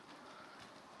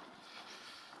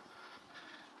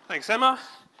Thanks, Emma.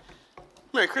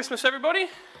 Merry Christmas, everybody.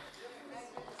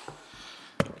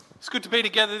 It's good to be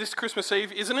together this Christmas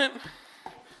Eve, isn't it?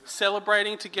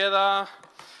 Celebrating together,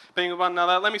 being with one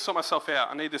another. Let me sort myself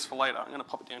out. I need this for later. I'm going to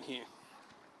pop it down here.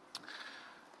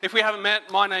 If we haven't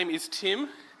met, my name is Tim,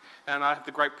 and I have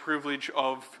the great privilege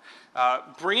of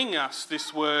bringing us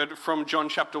this word from John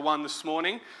chapter 1 this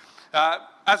morning.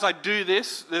 As I do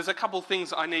this, there's a couple of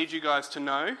things I need you guys to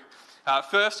know.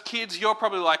 First, kids, you're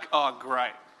probably like, oh,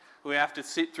 great. We have to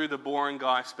sit through the boring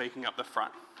guy speaking up the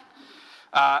front.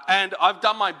 And I've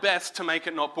done my best to make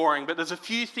it not boring, but there's a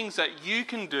few things that you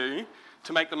can do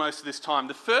to make the most of this time.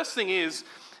 The first thing is,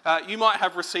 you might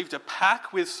have received a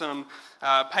pack with some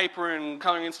paper and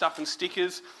colouring and stuff and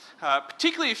stickers.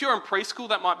 Particularly if you're in preschool,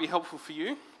 that might be helpful for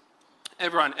you.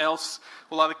 Everyone else,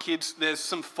 well, other kids, there's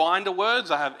some finder words.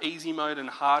 I have easy mode and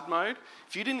hard mode.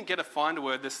 If you didn't get a finder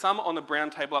word, there's some on the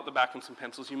brown table up the back and some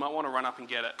pencils. You might want to run up and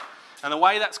get it. And the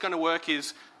way that's going to work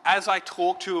is, as I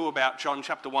talk to you about John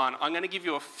chapter 1, I'm going to give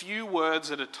you a few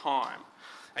words at a time.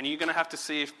 And you're going to have to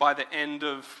see if by the end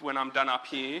of when I'm done up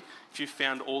here, if you've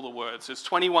found all the words. There's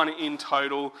 21 in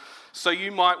total. So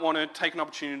you might want to take an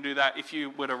opportunity to do that. If you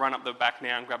were to run up the back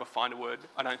now and grab a finder word,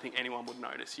 I don't think anyone would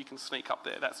notice. You can sneak up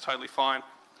there. That's totally fine.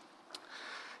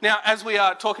 Now, as we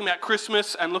are talking about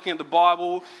Christmas and looking at the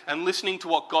Bible and listening to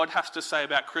what God has to say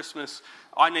about Christmas,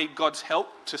 I need God's help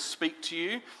to speak to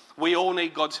you. We all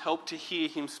need God's help to hear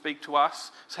him speak to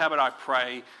us. So how about I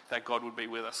pray that God would be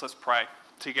with us? Let's pray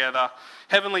together.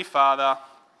 Heavenly Father,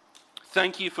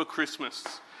 thank you for Christmas.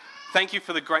 Thank you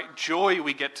for the great joy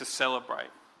we get to celebrate.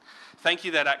 Thank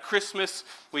you that at Christmas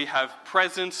we have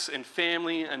presents and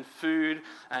family and food,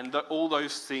 and all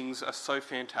those things are so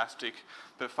fantastic.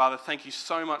 But Father, thank you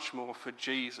so much more for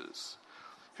Jesus,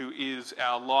 who is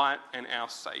our light and our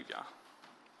Saviour.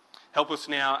 Help us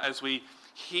now as we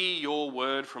hear your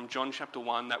word from John chapter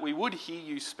 1, that we would hear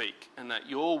you speak, and that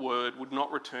your word would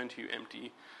not return to you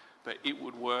empty, but it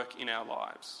would work in our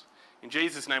lives. In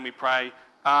Jesus' name we pray,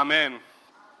 Amen.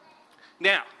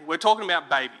 Now, we're talking about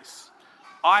babies.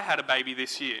 I had a baby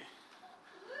this year.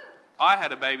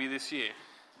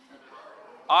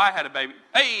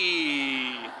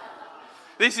 Hey!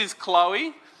 This is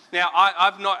Chloe. Now,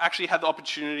 I've not actually had the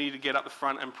opportunity to get up the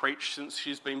front and preach since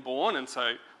she's been born, and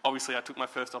so obviously I took my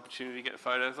first opportunity to get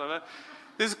photos of her.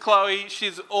 This is Chloe.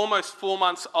 She's almost 4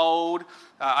 months old.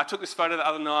 I took this photo the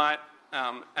other night,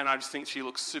 and I just think she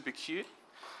looks super cute.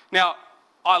 Now,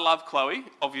 I love Chloe,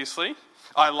 obviously.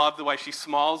 I love the way she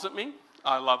smiles at me.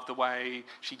 I love the way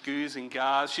she goos and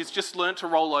gars. She's just learnt to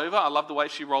roll over. I love the way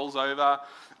she rolls over.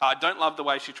 I don't love the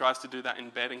way she tries to do that in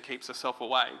bed and keeps herself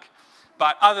awake.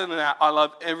 But other than that, I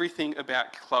love everything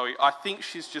about Chloe. I think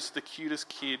she's just the cutest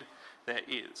kid there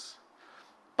is.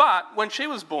 But when she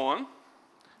was born,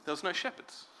 there was no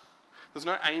shepherds. There was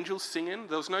no angels singing.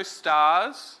 There was no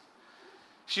stars.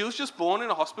 She was just born in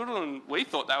a hospital, and we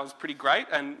thought that was pretty great.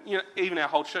 And even our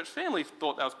whole church family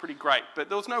thought that was pretty great. But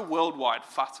there was no worldwide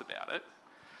fuss about it.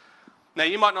 Now,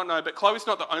 you might not know, but Chloe's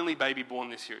not the only baby born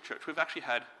this year at church. We've actually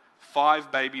had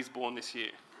 5 babies born this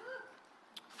year.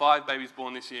 5 babies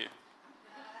born this year.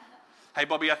 Hey,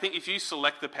 Bobby, I think if you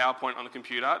select the PowerPoint on the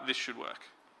computer, this should work.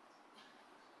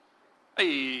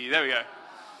 Hey, there we go.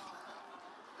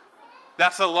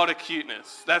 That's a lot of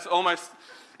cuteness.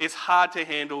 It's hard to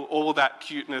handle all that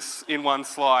cuteness in one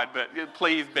slide, but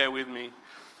please bear with me.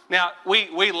 Now,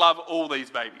 we love all these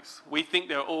babies. We think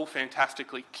they're all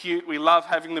fantastically cute. We love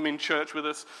having them in church with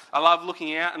us. I love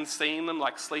looking out and seeing them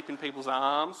like sleep in people's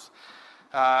arms.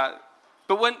 But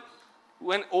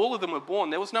when all of them were born,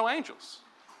 there was no angels.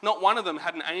 Not one of them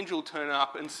had an angel turn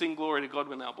up and sing glory to God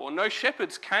when they were born. No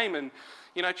shepherds came and,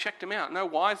 checked them out. No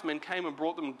wise men came and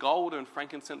brought them gold and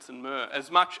frankincense and myrrh,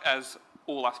 as much as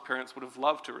all us parents would have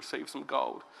loved to receive some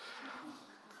gold.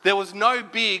 There was no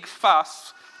big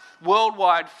fuss,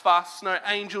 worldwide fuss, no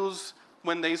angels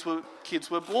when these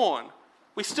kids were born.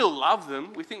 We still love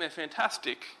them. We think they're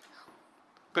fantastic.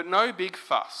 But no big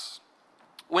fuss.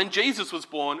 When Jesus was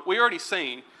born, we already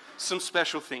seen some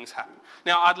special things happen.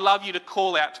 Now, I'd love you to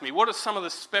call out to me. What are some of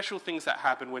the special things that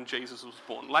happened when Jesus was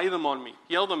born? Lay them on me.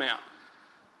 Yell them out.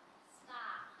 Star.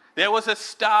 There was a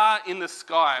star in the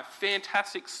sky, a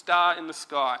fantastic star in the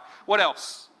sky. What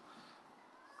else?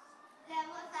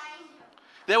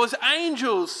 There was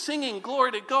angels singing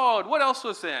glory to God. What else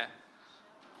was there?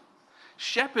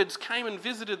 Shepherds came and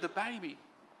visited the baby.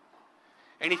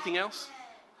 Anything else?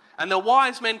 And the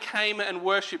wise men came and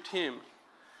worshipped him.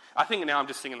 I think now I'm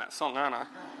just singing that song, aren't I?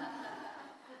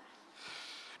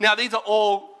 Now, these are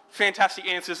all fantastic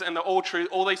answers, and they're all true.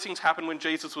 All these things happened when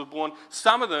Jesus was born.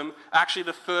 Some of them are actually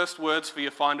the first words for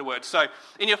your Find a Word. So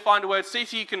in your Find a Word, see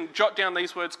if you can jot down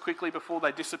these words quickly before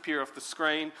they disappear off the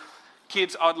screen.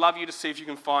 Kids, I'd love you to see if you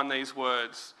can find these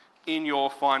words in your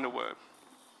Find a Word.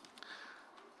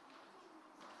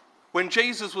 When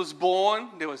Jesus was born,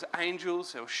 there was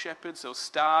angels, there were shepherds, there were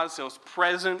stars, there was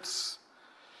presents.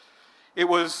 It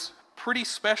was pretty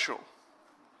special.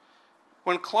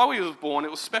 When Chloe was born,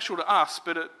 it was special to us,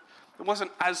 but it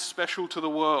wasn't as special to the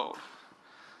world.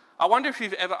 I wonder if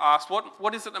you've ever asked,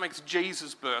 what is it that makes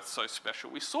Jesus' birth so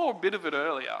special? We saw a bit of it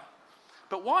earlier,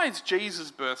 but why is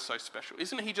Jesus' birth so special?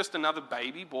 Isn't he just another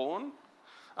baby born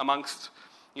amongst,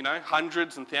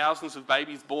 hundreds and thousands of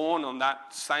babies born on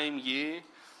that same year?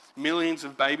 Millions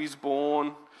of babies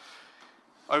born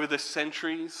over the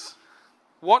centuries.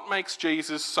 What makes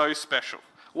Jesus so special?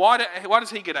 Why does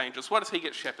he get angels? Why does he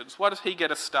get shepherds? Why does he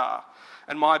get a star?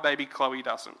 And my baby Chloe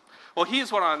doesn't. Well,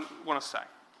 here's what I want to say.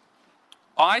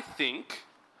 I think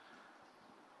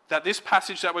that this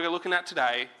passage that we're looking at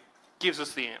today gives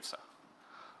us the answer.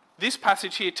 This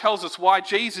passage here tells us why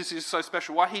Jesus is so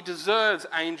special, why he deserves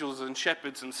angels and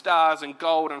shepherds and stars and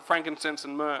gold and frankincense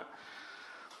and myrrh.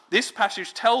 This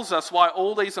passage tells us why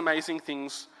all these amazing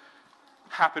things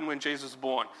happened when Jesus was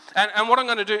born. And what I'm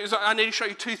going to do is I need to show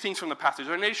you two things from the passage.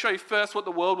 I need to show you first what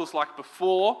the world was like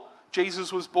before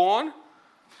Jesus was born,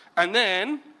 and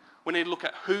then we need to look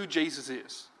at who Jesus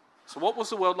is. So what was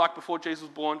the world like before Jesus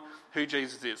was born, who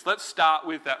Jesus is. Let's start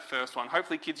with that first one.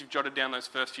 Hopefully, kids, you've jotted down those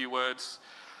first few words.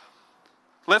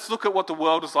 Let's look at what the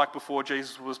world was like before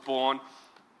Jesus was born.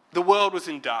 The world was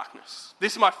in darkness.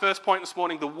 This is my first point this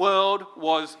morning. The world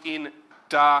was in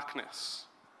darkness.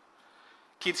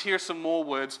 Kids, here are some more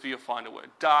words for your Find a Word.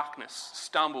 Darkness,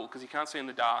 stumble, because you can't see in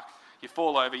the dark. You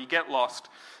fall over, you get lost,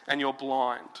 and you're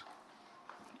blind.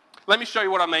 Let me show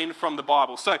you what I mean from the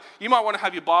Bible. So you might want to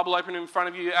have your Bible open in front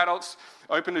of you, adults.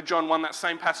 Open to John 1, that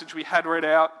same passage we had read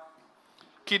out.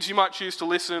 Kids, you might choose to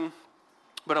listen,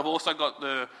 but I've also got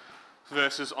the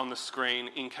verses on the screen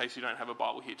in case you don't have a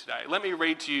Bible here today. Let me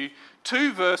read to you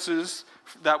two verses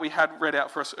that we had read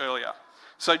out for us earlier.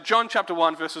 So John chapter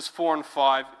 1 verses 4 and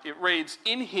 5, it reads,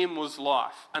 "In him was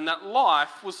life, and that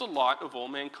life was the light of all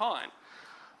mankind.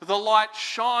 The light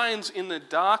shines in the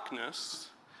darkness,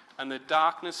 and the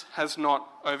darkness has not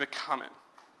overcome it."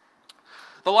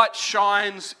 The light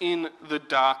shines in the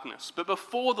darkness. But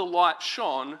before the light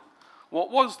shone, what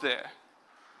was there?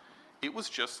 It was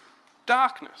just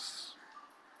darkness.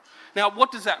 Now,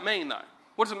 what does that mean, though?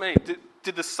 What does it mean?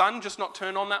 Did the sun just not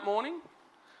turn on that morning?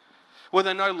 Were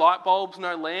there no light bulbs,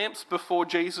 no lamps before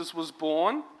Jesus was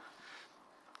born?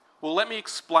 Well, let me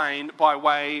explain by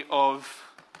way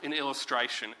of an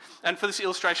illustration. And for this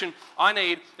illustration, I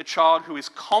need a child who is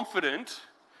confident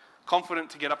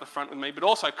to get up the front with me, but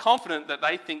also confident that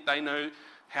they think they know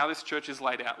how this church is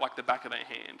laid out, like the back of their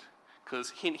hand. Because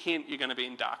hint, hint, you're going to be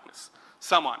in darkness.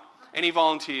 Someone, any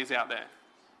volunteers out there?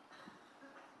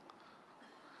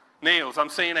 Niels, I'm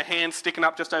seeing a hand sticking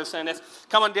up just over Sandes.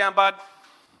 Come on down, bud.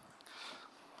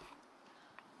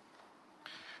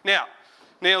 Now,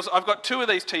 Niels, I've got two of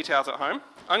these tea towels at home.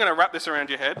 I'm going to wrap this around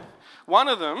your head. One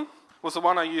of them was the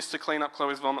one I used to clean up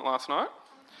Chloe's vomit last night.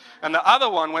 And the other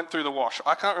one went through the wash.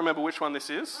 I can't remember which one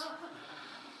this is,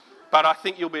 but I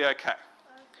think you'll be okay.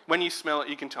 When you smell it,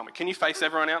 you can tell me. Can you face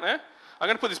everyone out there? I'm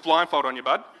going to put this blindfold on you,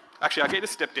 bud. Actually, I'll get you to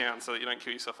step down so that you don't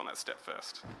kill yourself on that step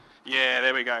first. Yeah,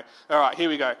 there we go. All right, here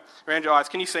we go. Around your eyes.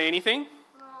 Can you see anything?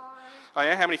 No. Oh,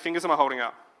 yeah? How many fingers am I holding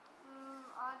up?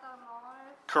 I don't know.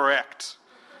 Correct.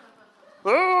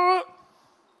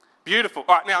 Beautiful.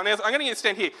 All right, now, I'm going to get you to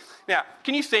stand here. Now,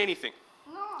 can you see anything?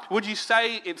 No. Would you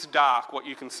say it's dark, what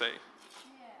you can see? Yes.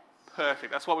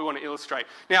 Perfect. That's what we want to illustrate.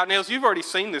 Now, Niels, you've already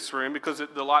seen this room because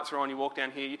the lights are on. You walk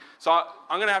down here. So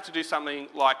I'm going to have to do something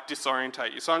like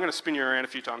disorientate you. So I'm going to spin you around a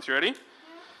few times. You ready?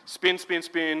 Spin, spin,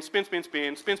 spin, spin, spin,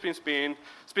 spin, spin, spin, spin,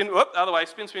 spin, whoop, the other way,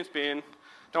 spin, spin, spin.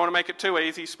 Don't want to make it too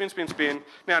easy. Spin, spin, spin.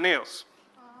 Now, Niels,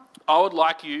 I would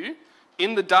like you,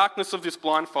 in the darkness of this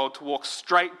blindfold, to walk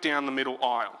straight down the middle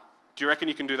aisle. Do you reckon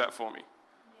you can do that for me? Yes.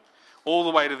 All the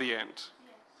way to the end? Yes.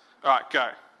 All right, go.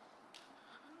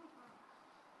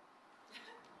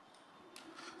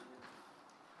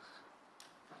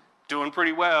 Doing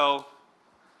pretty well.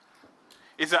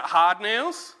 Is it hard,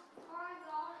 Niels?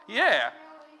 Yeah.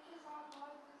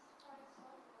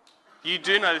 You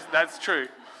do know that's true.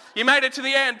 You made it to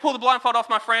the end. Pull the blindfold off,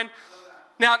 my friend.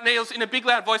 Now, Niels, in a big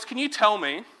loud voice, can you tell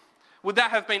me, would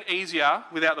that have been easier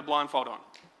without the blindfold on?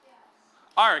 Yes.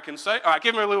 I reckon so. All right,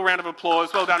 give him a little round of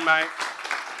applause. Well done, mate.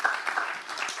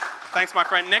 Thanks, my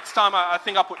friend. Next time, I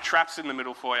think I'll put traps in the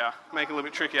middle for you. Make it a little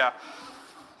bit trickier.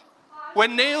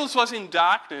 When Niels was in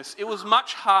darkness, it was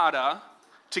much harder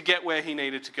to get where he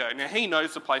needed to go. Now, he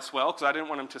knows the place well, because I didn't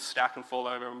want him to stack and fall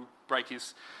over and break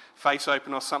his face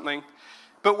open or something.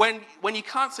 But when you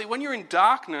can't see, when you're in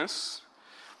darkness,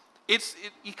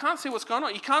 you can't see what's going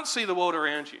on. You can't see the world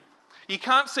around you. You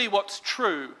can't see what's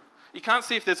true. You can't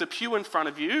see if there's a pew in front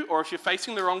of you or if you're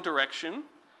facing the wrong direction.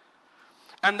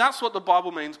 And that's what the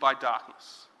Bible means by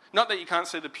darkness. Not that you can't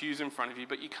see the pews in front of you,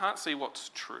 but you can't see what's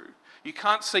true. You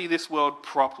can't see this world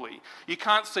properly. You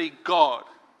can't see God.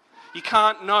 You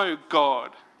can't know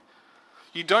God.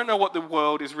 You don't know what the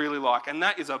world is really like. And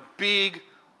that is a big,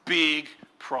 big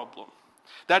problem.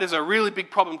 That is a really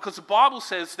big problem, because the Bible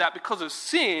says that because of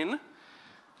sin,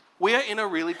 we are in a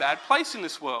really bad place in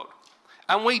this world.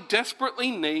 And we desperately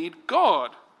need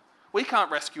God. We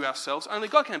can't rescue ourselves, only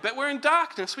God can. But we're in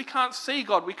darkness. We can't see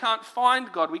God. We can't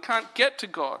find God. We can't get to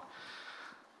God.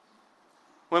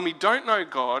 When we don't know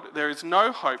God, there is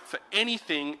no hope for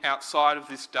anything outside of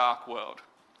this dark world.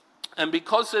 And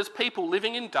because there's people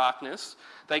living in darkness,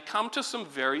 they come to some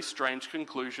very strange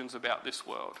conclusions about this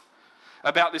world,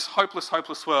 about this hopeless,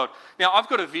 hopeless world. Now, I've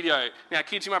got a video. Now,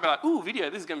 kids, you might be like, ooh, video,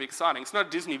 this is going to be exciting. It's not a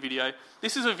Disney video.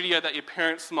 This is a video that your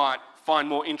parents might find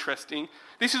more interesting.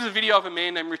 This is a video of a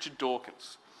man named Richard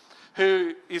Dawkins,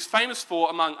 who is famous for,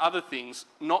 among other things,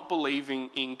 not believing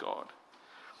in God.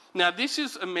 Now, this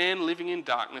is a man living in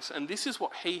darkness, and this is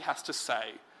what he has to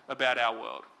say about our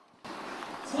world.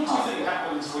 So what do you think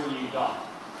happens when you die?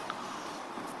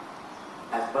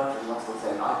 As Bertrand Russell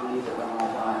said, I believe that when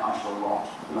I die, I shall rot.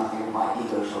 Nothing of my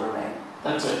ego shall remain.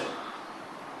 That's it.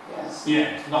 Yes.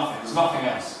 Yeah, nothing. There's nothing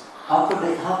else. How could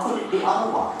it be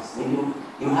otherwise? I mean,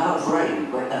 you have a brain,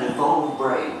 an evolved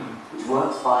brain, which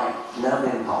works by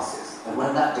nerve impulses, and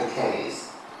when that decays,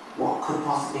 what could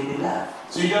possibly be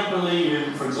left? So you don't believe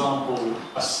in, for example,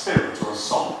 a spirit or a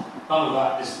soul? None of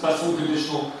that. That's all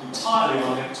conditional entirely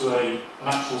on it to an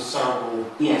actual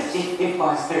cerebral... Yes, if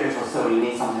by spirit or soul you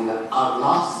mean something that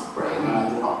outlasts the brain, then I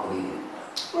do not believe in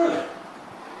that. Really?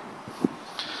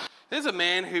 There's a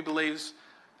man who believes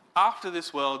after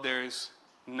this world there is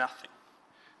nothing.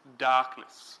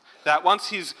 Darkness. That once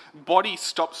his body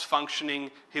stops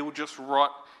functioning, he will just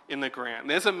rot in the ground.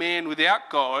 There's a man without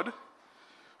God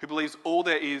who believes all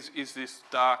there is this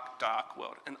dark, dark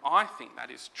world. And I think that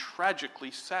is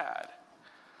tragically sad.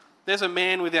 There's a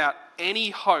man without any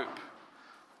hope,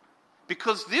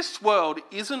 because this world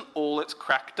isn't all it's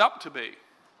cracked up to be.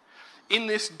 In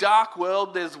this dark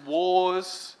world, there's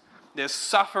wars, there's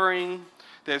suffering,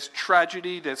 there's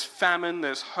tragedy, there's famine,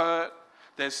 there's hurt,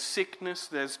 there's sickness,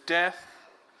 there's death.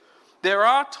 There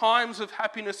are times of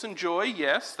happiness and joy,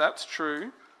 yes, that's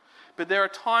true, but there are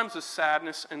times of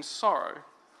sadness and sorrow.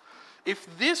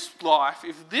 If this life,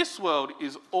 if this world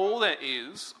is all there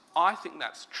is, I think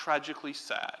that's tragically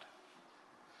sad.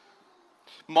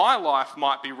 My life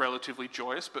might be relatively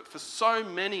joyous, but for so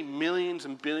many millions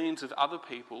and billions of other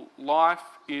people, life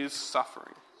is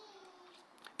suffering.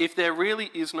 If there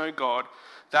really is no God,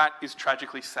 that is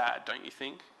tragically sad, don't you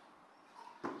think?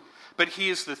 But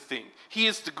here's the thing.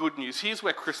 Here's the good news. Here's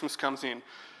where Christmas comes in.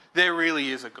 There really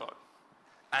is a God,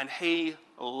 and he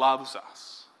loves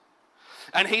us.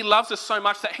 And he loves us so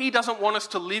much that he doesn't want us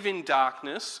to live in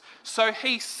darkness, so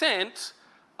he sent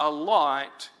a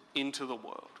light into the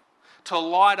world, to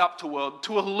light up the world,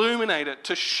 to illuminate it,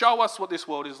 to show us what this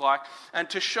world is like, and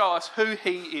to show us who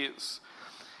he is.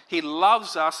 He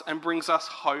loves us and brings us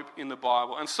hope in the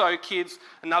Bible. And so, kids,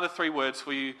 another 3 words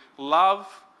for you: love,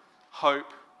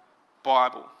 hope,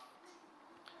 Bible.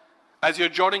 As you're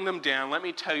jotting them down, let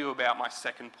me tell you about my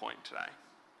second point today.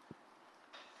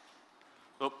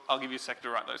 I'll give you a second to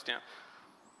write those down.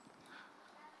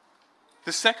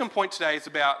 The second point today is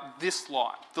about this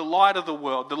light, the light of the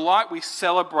world, the light we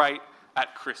celebrate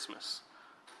at Christmas.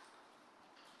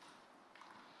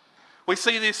 We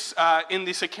see this in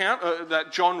this account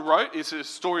that John wrote. Is a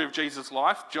story of Jesus'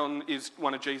 life. John is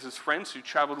one of Jesus' friends who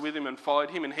travelled with him and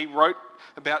followed him, and he wrote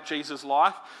about Jesus'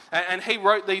 life. And he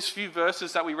wrote these few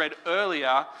verses that we read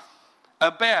earlier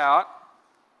about,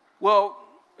 well,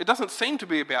 it doesn't seem to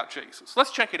be about Jesus. Let's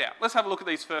check it out. Let's have a look at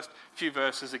these first few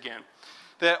verses again.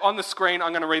 They're on the screen.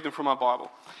 I'm going to read them from my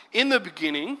Bible. In the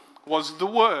beginning was the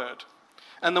Word,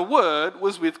 and the Word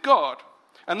was with God,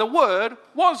 and the Word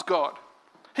was God.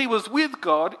 He was with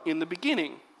God in the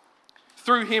beginning.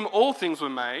 Through him all things were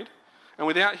made, and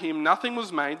without him nothing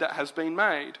was made that has been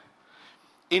made.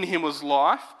 In him was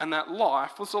life, and that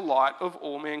life was the light of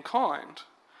all mankind.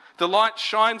 The light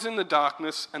shines in the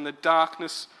darkness, and the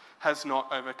darkness has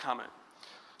not overcome it.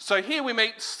 So here we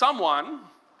meet someone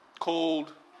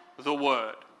called the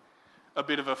Word. A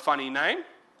bit of a funny name,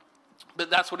 but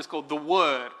that's what it's called, the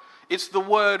Word. It's the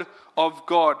Word of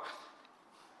God.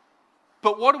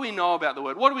 But what do we know about the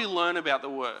Word? What do we learn about the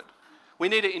Word? We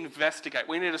need to investigate.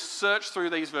 We need to search through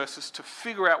these verses to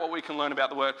figure out what we can learn about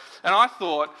the Word. And I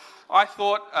thought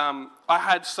I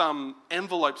had some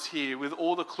envelopes here with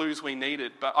all the clues we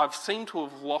needed, but I've seemed to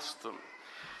have lost them.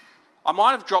 I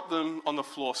might have dropped them on the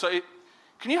floor.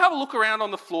 Can you have a look around on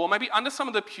the floor? Maybe under some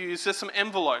of the pews, there's some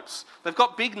envelopes. They've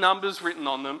got big numbers written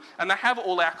on them, and they have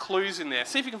all our clues in there.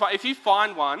 See if you can find. If you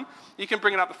find one, you can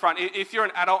bring it up the front. If you're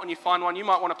an adult and you find one, you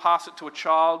might want to pass it to a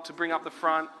child to bring up the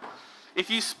front.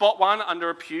 If you spot one under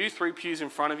a pew, 3 pews in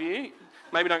front of you,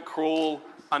 maybe don't crawl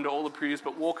under all the pews,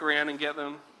 but walk around and get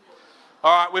them.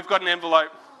 All right, we've got an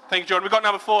envelope. Thank you, Jordan. We've got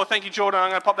number 4. Thank you, Jordan.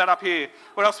 I'm going to pop that up here.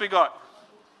 What else we got?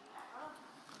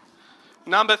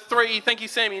 Number 3. Thank you,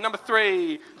 Sammy. Number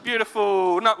 3.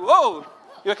 Beautiful. Whoa!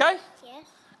 You okay? Yes.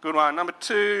 Good one. Number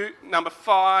 2. Number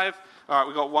 5. All right,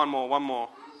 we've got one more.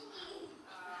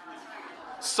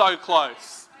 So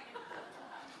close.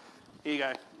 Here you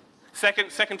go.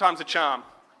 Second time's a charm.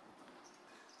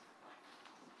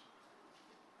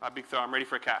 Big throw. I'm ready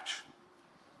for a catch.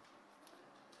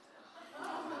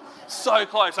 So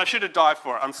close. I should have dived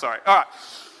for it. I'm sorry. All right.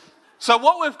 So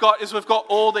what we've got is we've got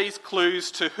all these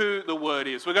clues to who the Word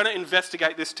is. We're going to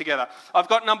investigate this together. I've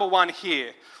got number 1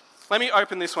 here. Let me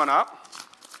open this one up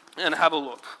and have a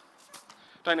look.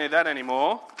 Don't need that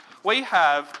anymore. We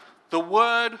have the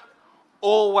Word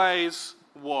always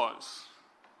was.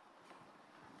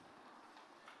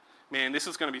 Man, this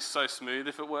is going to be so smooth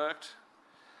if it worked.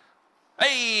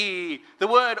 Hey, the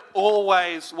Word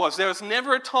always was. There was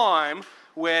never a time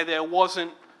where there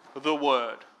wasn't the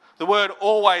Word. The Word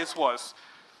always was.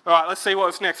 All right, let's see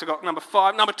what's next. I've got number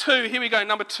 5. Number 2, here we go,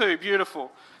 number 2,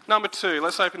 beautiful. Number 2,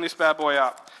 let's open this bad boy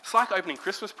up. It's like opening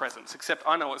Christmas presents, except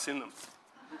I know what's in them.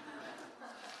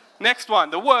 Next one,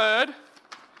 the Word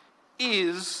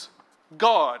is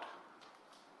God.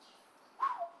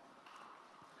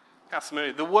 How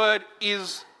smooth. The Word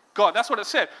is God. That's what it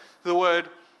said. The Word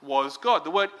was God.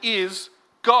 The Word is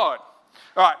God.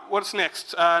 All right, what's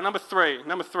next? Number 3.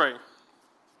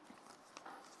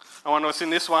 I wonder what's in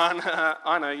this one.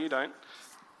 I know, you don't.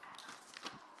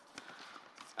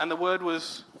 And the Word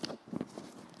was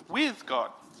with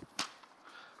God.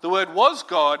 The Word was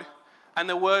God, and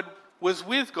the Word was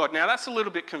with God. Now, that's a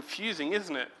little bit confusing,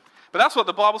 isn't it? But that's what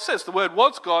the Bible says. The Word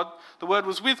was God. The Word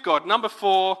was with God. Number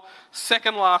 4,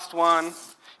 second last one.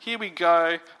 Here we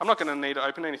go. I'm not going to need to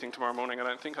open anything tomorrow morning, I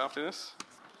don't think, after this.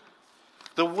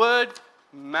 The Word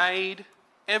made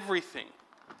everything.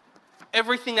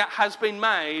 Everything that has been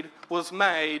made was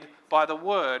made by the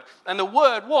Word. And the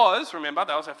Word was, remember,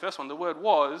 that was our first one, the Word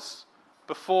was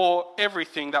before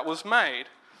everything that was made.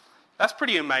 That's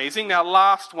pretty amazing. Now,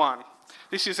 last one.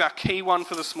 This is our key one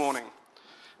for this morning.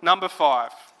 Number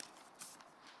 5.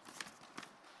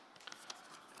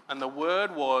 And the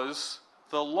Word was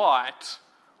the light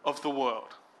of the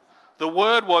world. The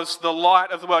Word was the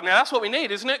light of the world. Now, that's what we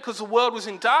need, isn't it? Because the world was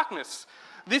in darkness.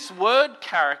 This Word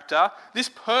character, this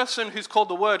person who's called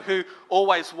the Word, who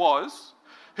always was,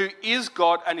 who is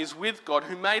God and is with God,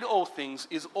 who made all things,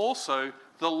 is also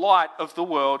the light of the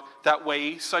world that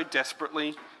we so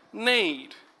desperately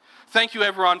need. Thank you,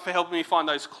 everyone, for helping me find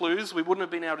those clues. We wouldn't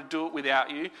have been able to do it without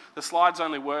you. The slides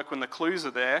only work when the clues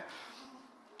are there.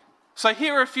 So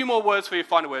here are a few more words for you to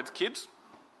find words, kids.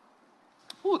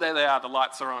 Oh, there they are. The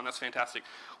lights are on. That's fantastic.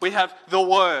 We have the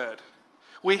Word.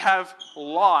 We have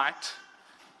light.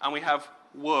 And we have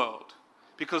world.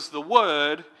 Because the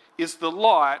Word is the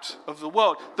light of the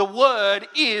world. The Word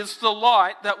is the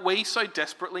light that we so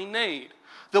desperately need.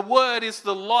 The Word is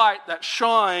the light that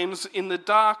shines in the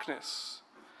darkness.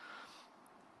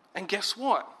 And guess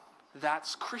what?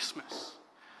 That's Christmas.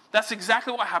 That's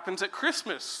exactly what happens at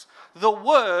Christmas. The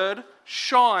Word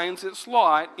shines its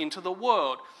light into the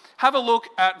world. Have a look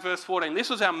at verse 14.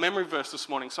 This was our memory verse this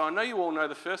morning, so I know you all know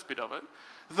the first bit of it.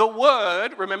 The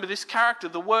Word, remember this character,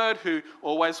 the Word who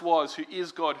always was, who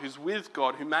is God, who's with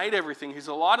God, who made everything, who's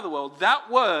the light of the world,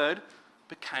 that Word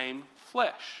became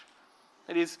flesh.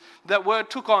 It is, that Word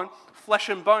took on flesh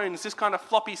and bones, this kind of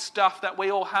floppy stuff that we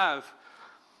all have.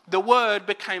 The Word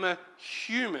became a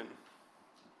human.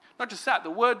 Not just that,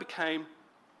 the Word became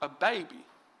a baby.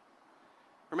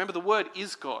 Remember, the Word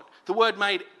is God. The Word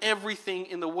made everything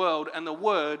in the world, and the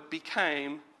Word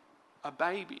became a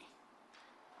baby.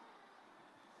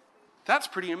 That's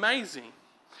pretty amazing.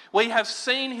 We have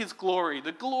seen his glory,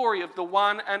 the glory of the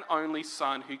one and only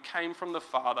Son who came from the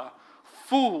Father,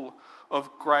 full of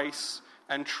grace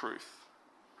and truth.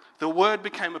 The Word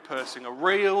became a person, a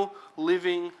real,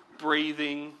 living,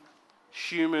 breathing,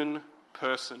 human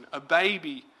person, a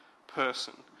baby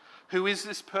person. Who is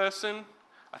this person?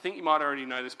 I think you might already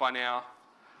know this by now.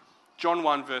 John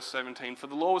 1 verse 17, for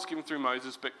the law was given through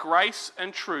Moses, but grace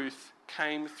and truth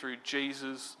came through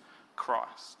Jesus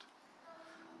Christ.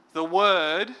 The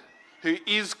Word, who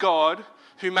is God,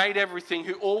 who made everything,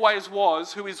 who always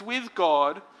was, who is with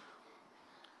God,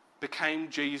 became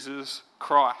Jesus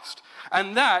Christ.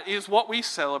 And that is what we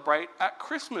celebrate at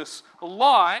Christmas.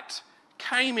 Light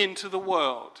came into the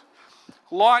world.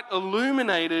 Light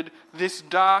illuminated this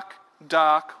dark,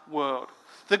 dark world.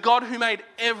 The God who made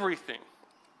everything,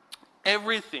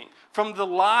 from the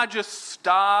largest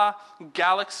star,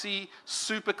 galaxy,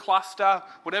 supercluster,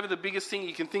 whatever the biggest thing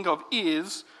you can think of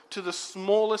is, to the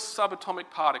smallest subatomic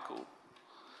particle.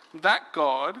 That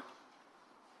God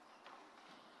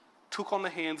took on the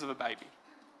hands of a baby.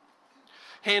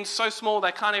 Hands so small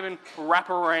they can't even wrap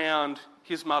around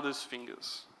his mother's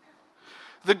fingers.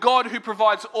 The God who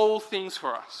provides all things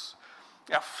for us.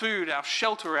 Our food, our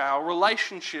shelter, our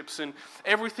relationships, and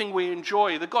everything we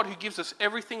enjoy. The God who gives us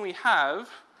everything we have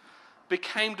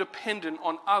became dependent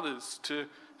on others to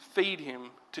feed him,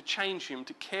 to change him,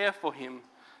 to care for him,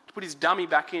 to put his dummy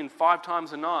back in 5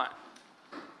 times a night.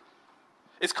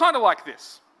 It's kind of like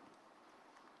this.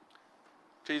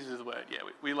 Jesus is the word. Yeah,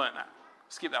 we learned that.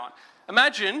 Skip that one.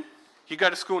 Imagine you go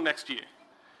to school next year.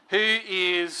 Who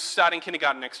is starting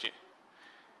kindergarten next year?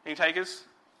 Any takers?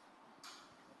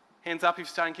 Hands up if you're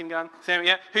starting kindergarten. Sam,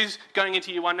 yeah. Who's going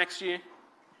into year 1 next year?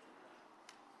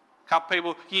 Couple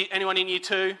people. Anyone in year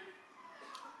 2?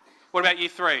 What about year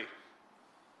 3?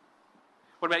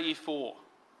 What about year 4?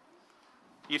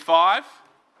 Year 5?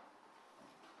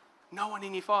 No one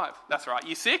in year 5. That's right.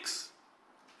 Year 6?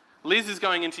 Liz is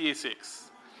going into year 6.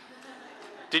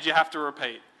 Did you have to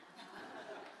repeat?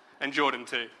 And Jordan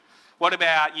too. What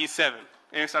about year 7?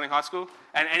 Anyone starting high school?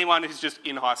 And anyone who's just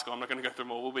in high school. I'm not going to go through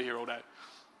them all. We'll be here all day.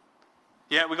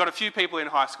 Yeah, we've got a few people in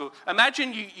high school.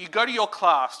 Imagine you go to your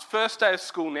class, first day of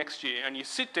school next year, and you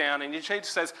sit down and your teacher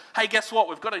says, hey, guess what?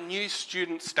 We've got a new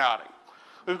student starting.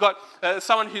 We've got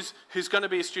someone who's going to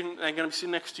be a student, and they're going to be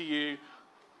sitting next to you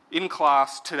in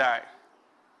class today.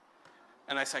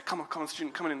 And they say, come on,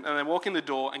 student, come in. And they walk in the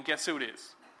door, and guess who it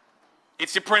is?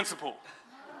 It's your principal.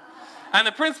 And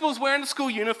the principal's wearing a school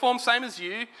uniform, same as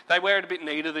you. They wear it a bit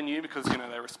neater than you because,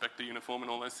 they respect the uniform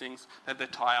and all those things. They have their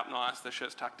tie up nice, their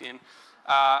shirt's tucked in.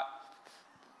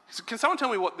 Can someone tell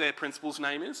me what their principal's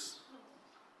name is?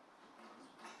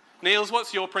 Niels,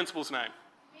 what's your principal's name?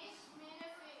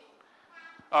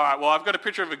 All right, well, I've got a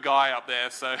picture of a guy up there,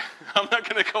 so I'm not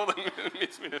going to call them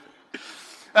Miss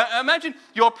Minifee. Imagine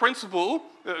your principal,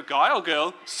 guy or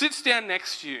girl, sits down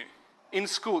next to you in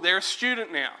school. They're a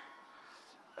student now.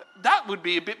 That would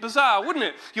be a bit bizarre, wouldn't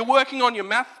it? You're working on your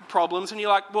math problems and you're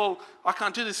like, well, I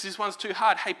can't do this one's too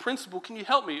hard. Hey, principal, can you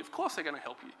help me? Of course they're going to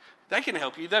help you. They can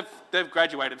help you. They've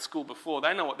graduated school before.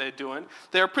 They know what they're doing.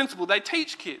 They're a principal. They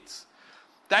teach kids.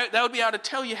 They would be able to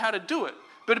tell you how to do it.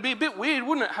 But it'd be a bit weird,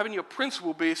 wouldn't it, having your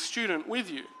principal be a student with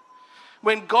you?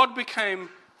 When God became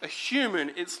a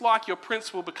human, it's like your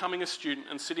principal becoming a student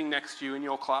and sitting next to you in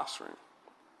your classroom.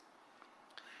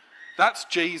 That's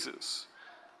Jesus.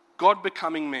 God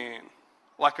becoming man,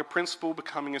 like a principal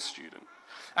becoming a student.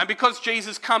 And because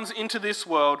Jesus comes into this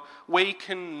world, we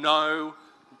can know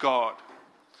God.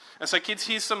 And so kids,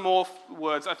 here's some more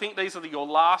words. I think these are your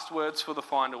last words for the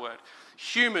finder word.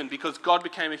 Human, because God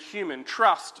became a human.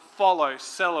 Trust, follow,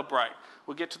 celebrate.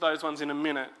 We'll get to those ones in a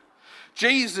minute.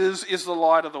 Jesus is the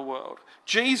light of the world.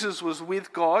 Jesus was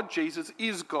with God. Jesus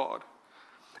is God.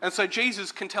 And so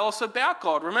Jesus can tell us about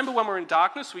God. Remember when we were in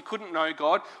darkness, we couldn't know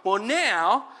God? Well,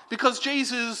 now, because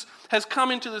Jesus has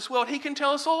come into this world, he can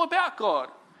tell us all about God.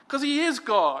 Because he is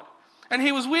God. And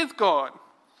he was with God.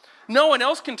 No one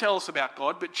else can tell us about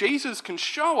God, but Jesus can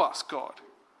show us God.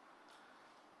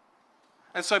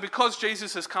 And so because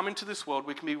Jesus has come into this world,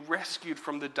 we can be rescued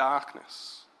from the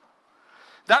darkness.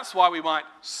 That's why we might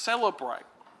celebrate.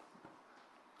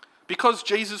 Because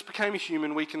Jesus became a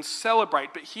human, we can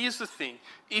celebrate. But here's the thing.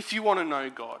 If you want to know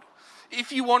God,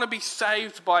 if you want to be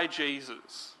saved by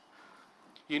Jesus,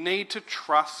 you need to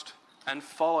trust and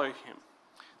follow him.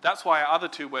 That's why our other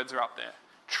 2 words are up there.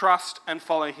 Trust and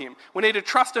follow him. We need to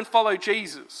trust and follow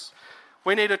Jesus.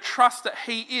 We need to trust that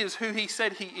he is who he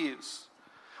said he is.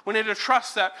 We need to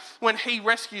trust that when he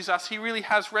rescues us, he really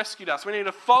has rescued us. We need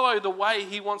to follow the way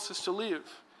he wants us to live.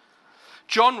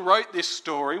 John wrote this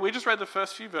story. We just read the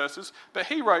first few verses, but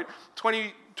he wrote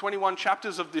 21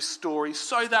 chapters of this story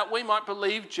so that we might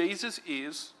believe Jesus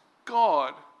is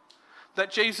God,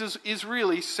 that Jesus is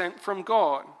really sent from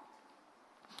God.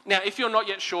 Now, if you're not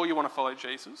yet sure you want to follow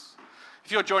Jesus,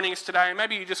 if you're joining us today,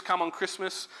 maybe you just come on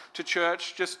Christmas to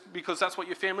church just because that's what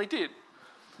your family did.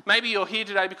 Maybe you're here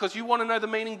today because you want to know the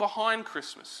meaning behind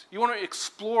Christmas. You want to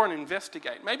explore and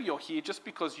investigate. Maybe you're here just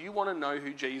because you want to know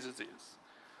who Jesus is.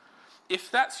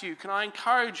 If that's you, can I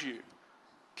encourage you?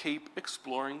 Keep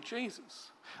exploring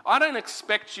Jesus. I don't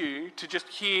expect you to just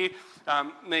hear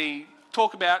me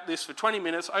talk about this for 20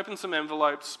 minutes, open some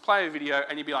envelopes, play a video,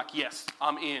 and you'd be like, yes,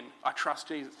 I'm in. I trust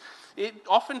Jesus. It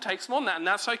often takes more than that, and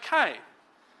that's okay.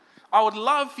 I would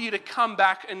love for you to come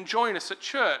back and join us at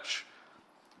church.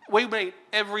 We meet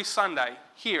every Sunday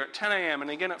here at 10 a.m.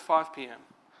 and again at 5 p.m.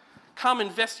 Come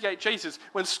investigate Jesus.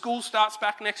 When school starts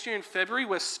back next year in February,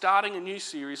 we're starting a new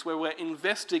series where we're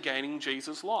investigating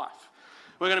Jesus' life.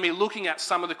 We're going to be looking at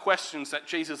some of the questions that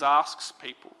Jesus asks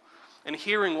people and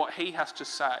hearing what he has to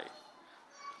say.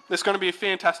 It's going to be a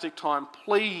fantastic time.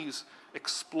 Please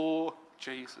explore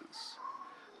Jesus.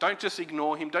 Don't just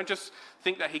ignore him. Don't just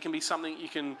think that he can be something you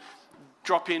can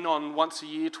drop in on once a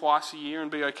year, twice a year and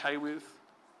be okay with.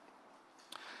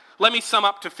 Let me sum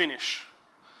up to finish.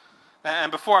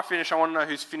 And before I finish, I want to know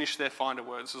who's finished their finder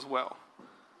words as well.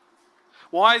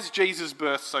 Why is Jesus'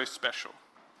 birth so special?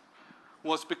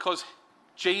 Well, it's because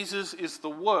Jesus is the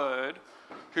Word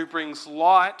who brings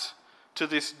light to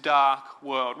this dark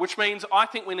world, which means I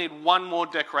think we need one more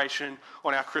decoration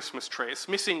on our Christmas tree. It's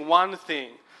missing one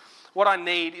thing. What I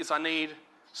need is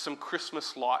some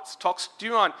Christmas lights. Tox, do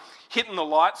you mind hitting the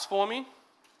lights for me?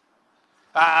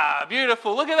 Ah,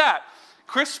 beautiful. Look at that.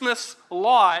 Christmas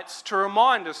lights to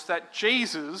remind us that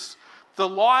Jesus, the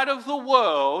light of the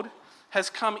world, has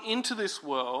come into this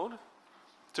world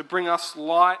to bring us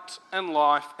light and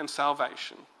life and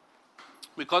salvation.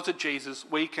 Because of Jesus,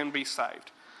 we can be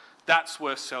saved. That's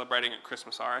worth celebrating at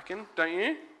Christmas, I reckon, don't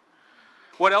you?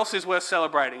 What else is worth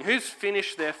celebrating? Who's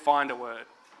finished their finder word?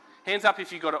 Hands up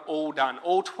if you got it all done,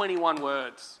 all 21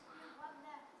 words.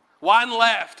 One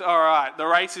left. All right, the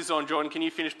race is on. Jordan, can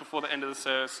you finish before the end of the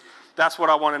service? That's what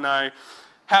I want to know.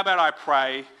 How about I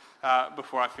pray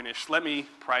before I finish? Let me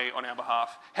pray on our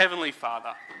behalf. Heavenly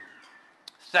Father,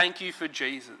 thank you for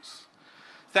Jesus.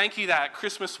 Thank you that at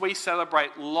Christmas we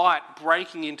celebrate light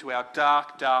breaking into our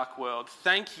dark, dark world.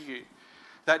 Thank you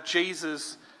that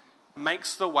Jesus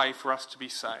makes the way for us to be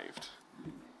saved.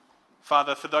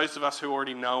 Father, for those of us who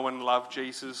already know and love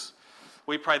Jesus,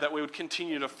 we pray that we would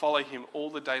continue to follow him all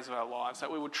the days of our lives,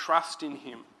 that we would trust in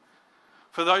him.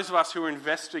 For those of us who are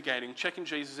investigating, checking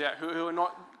Jesus out, who are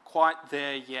not quite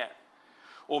there yet,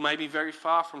 or maybe very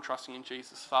far from trusting in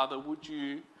Jesus, Father, would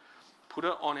you put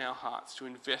it on our hearts to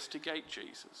investigate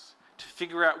Jesus, to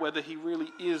figure out whether he really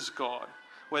is God,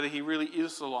 whether he really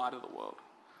is the light of the world,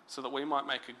 so that we might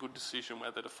make a good decision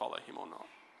whether to follow him or not.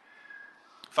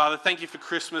 Father, thank you for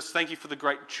Christmas. Thank you for the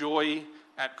great joy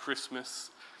at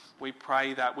Christmas. We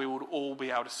pray that we would all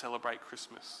be able to celebrate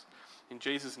Christmas. In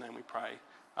Jesus' name we pray.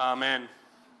 Amen.